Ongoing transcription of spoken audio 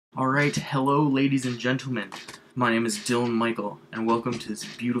Alright, hello ladies and gentlemen. My name is Dylan Michael, and welcome to this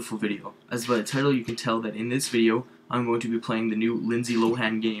beautiful video. As by the title you can tell that in this video, I'm going to be playing the new Lindsay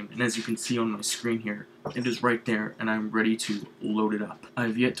Lohan game, and as you can see on my screen here, it is right there, and I'm ready to load it up. I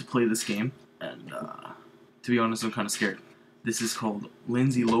have yet to play this game, and to be honest, I'm kind of scared. This is called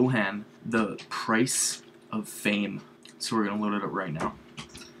Lindsay Lohan, The Price of Fame. So we're going to load it up right now.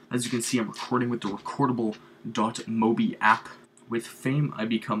 As you can see, I'm recording with the recordable.mobi app. With fame, I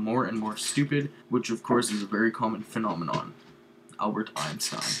become more and more stupid, which of course is a very common phenomenon. Albert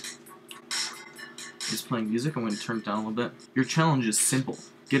Einstein. It's playing music. I'm going to turn it down a little bit. Your challenge is simple.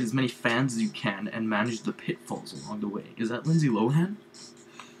 Get as many fans as you can and manage the pitfalls along the way. Is that Lindsay Lohan?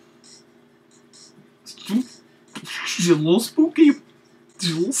 She's a little spooky.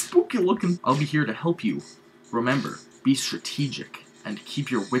 She's a little spooky looking. I'll be here to help you. Remember, be strategic and keep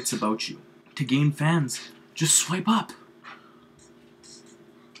your wits about you. To gain fans, just swipe up.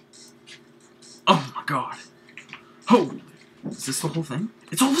 Oh my god. Holy. Is this the whole thing?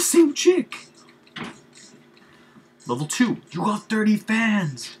 It's all the same chick. Level 2. You got 30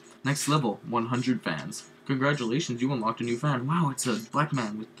 fans. Next level, 100 fans. Congratulations, you unlocked a new fan. Wow, it's a black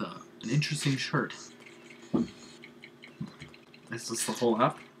man with an interesting shirt. Is this the whole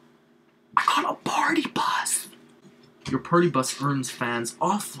app? I got a party bus. Your party bus earns fans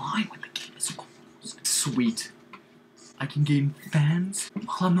offline when the game is closed. Sweet. I can gain fans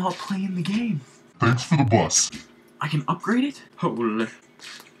while I'm not playing the game. Thanks for the bus. I can upgrade it? Holy.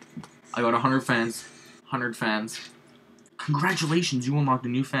 I got 100 fans. 100 fans. Congratulations, you unlocked a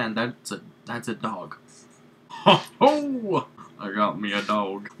new fan. That's a dog. Ho ho! I got me a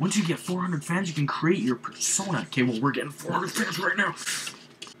dog. Once you get 400 fans, you can create your persona. Okay, well, we're getting 400 fans right now.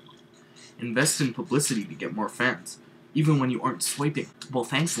 Invest in publicity to get more fans, even when you aren't swiping. Well,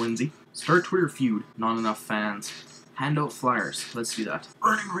 thanks, Lindsay. Start Twitter feud. Not enough fans. Hand out flyers. Let's do that.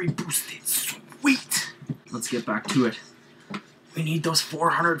 Earning rate boosted. Sweet! Let's get back to it. We need those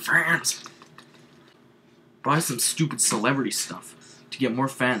 400 fans. Buy some stupid celebrity stuff to get more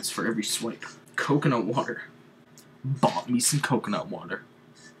fans for every swipe. Coconut water. Bought me some coconut water.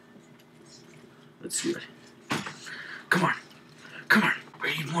 Let's do it. Come on. Come on.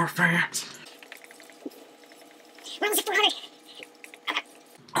 We need more fans. When's it 400?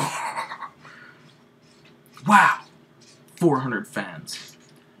 Wow. 400 fans.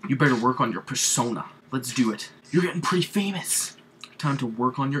 You better work on your persona. Let's do it. You're getting pretty famous. Time to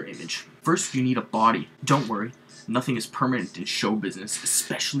work on your image. First, you need a body. Don't worry. Nothing is permanent in show business,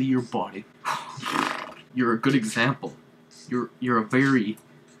 especially your body. You're a good example. You're a very,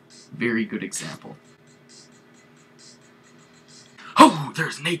 very good example. Oh,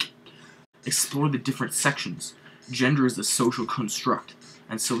 there's naked. Explore the different sections. Gender is a social construct,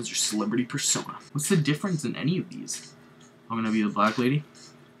 and so is your celebrity persona. What's the difference in any of these? I'm gonna be a black lady?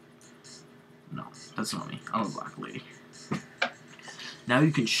 No, that's not me. I'm a black lady. Now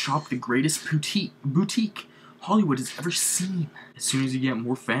you can shop the greatest boutique Hollywood has ever seen. As soon as you get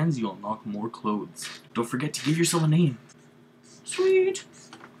more fans, you unlock more clothes. Don't forget to give yourself a name. Sweet.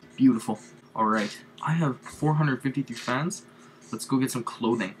 Beautiful. Alright, I have 453 fans. Let's go get some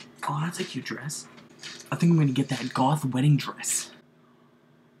clothing. Oh, that's a cute dress. I think I'm gonna get that goth wedding dress.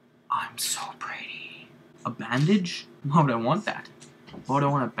 I'm so pretty. A bandage? Why would I want that? Why would I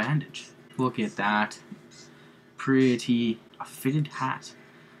want a bandage? Look at that. Pretty. A fitted hat.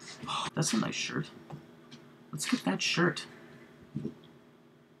 Oh, that's a nice shirt. Let's get that shirt.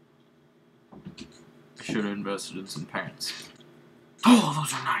 I should have invested in some pants. Oh,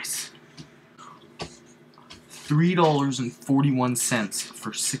 those are nice. $3.41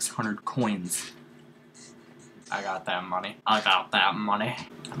 for 600 coins. I got that money. I got that money.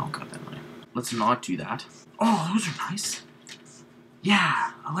 I don't got that money. Let's not do that. Oh, those are nice.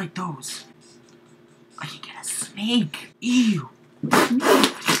 Yeah, I like those. I can get a snake. Ew.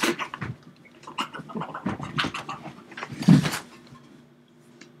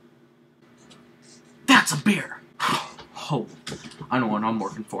 That's a bear. Oh, I know what I'm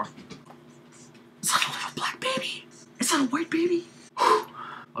working for. Is that a little black baby? Is that a white baby? I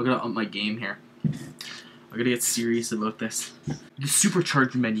gotta up my game here. I gotta get serious about this. The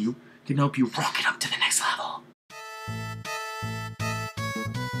supercharged menu can help you rock it up to the next level.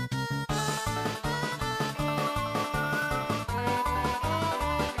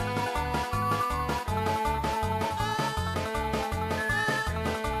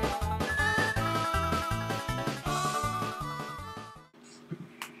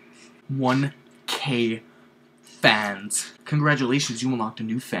 $1K fans. Congratulations, you unlocked a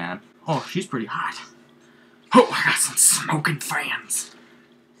new fan. Oh, she's pretty hot. Oh, I got some smoking fans.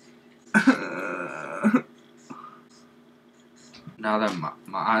 Now that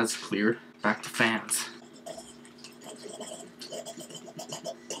my eyes cleared, back to fans.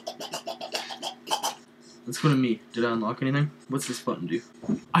 Let's go to me. Did I unlock anything? What's this button do?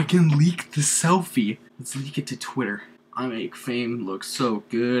 I can leak the selfie. Let's leak it to Twitter. I make fame look so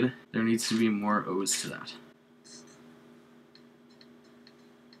good. There needs to be more O's to that.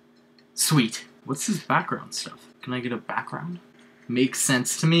 Sweet. What's this background stuff? Can I get a background? Makes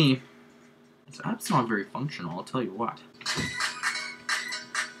sense to me. This app's not very functional, I'll tell you what.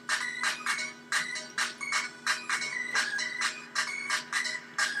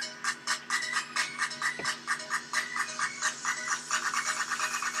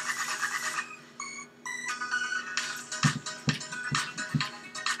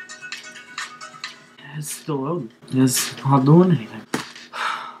 It's still loading. It's not doing anything.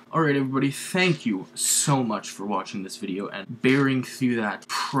 Alright everybody, thank you so much for watching this video and bearing through that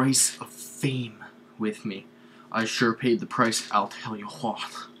price of fame with me. I sure paid the price, I'll tell you what.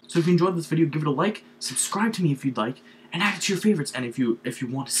 So if you enjoyed this video, give it a like, subscribe to me if you'd like, and add it to your favorites. And if you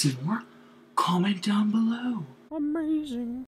want to see more, comment down below. Amazing.